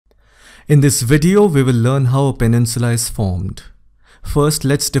In this video, we will learn how a peninsula is formed. First,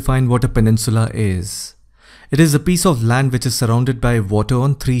 let's define what a peninsula is. It is a piece of land which is surrounded by water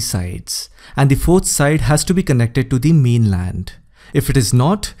on three sides, and the fourth side has to be connected to the mainland. If it is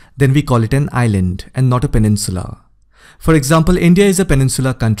not, then we call it an island and not a peninsula. For example, India is a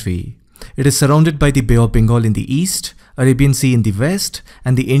peninsular country. It is surrounded by the Bay of Bengal in the east, Arabian Sea in the west,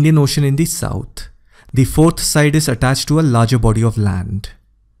 and the Indian Ocean in the south. The fourth side is attached to a larger body of land.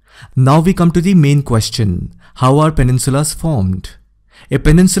 Now we come to the main question: how are peninsulas formed? A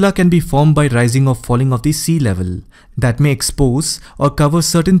peninsula can be formed by rising or falling of the sea level that may expose or cover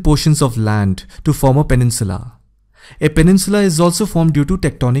certain portions of land to form a peninsula. A peninsula is also formed due to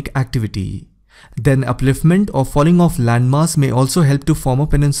tectonic activity. Then upliftment or falling of landmass may also help to form a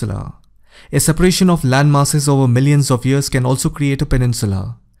peninsula. A separation of land masses over millions of years can also create a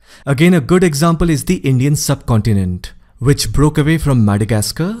peninsula. Again, a good example is the Indian subcontinent, which broke away from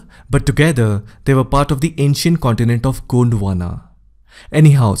Madagascar, but together they were part of the ancient continent of Gondwana.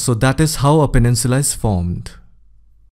 Anyhow, so that is how a peninsula is formed.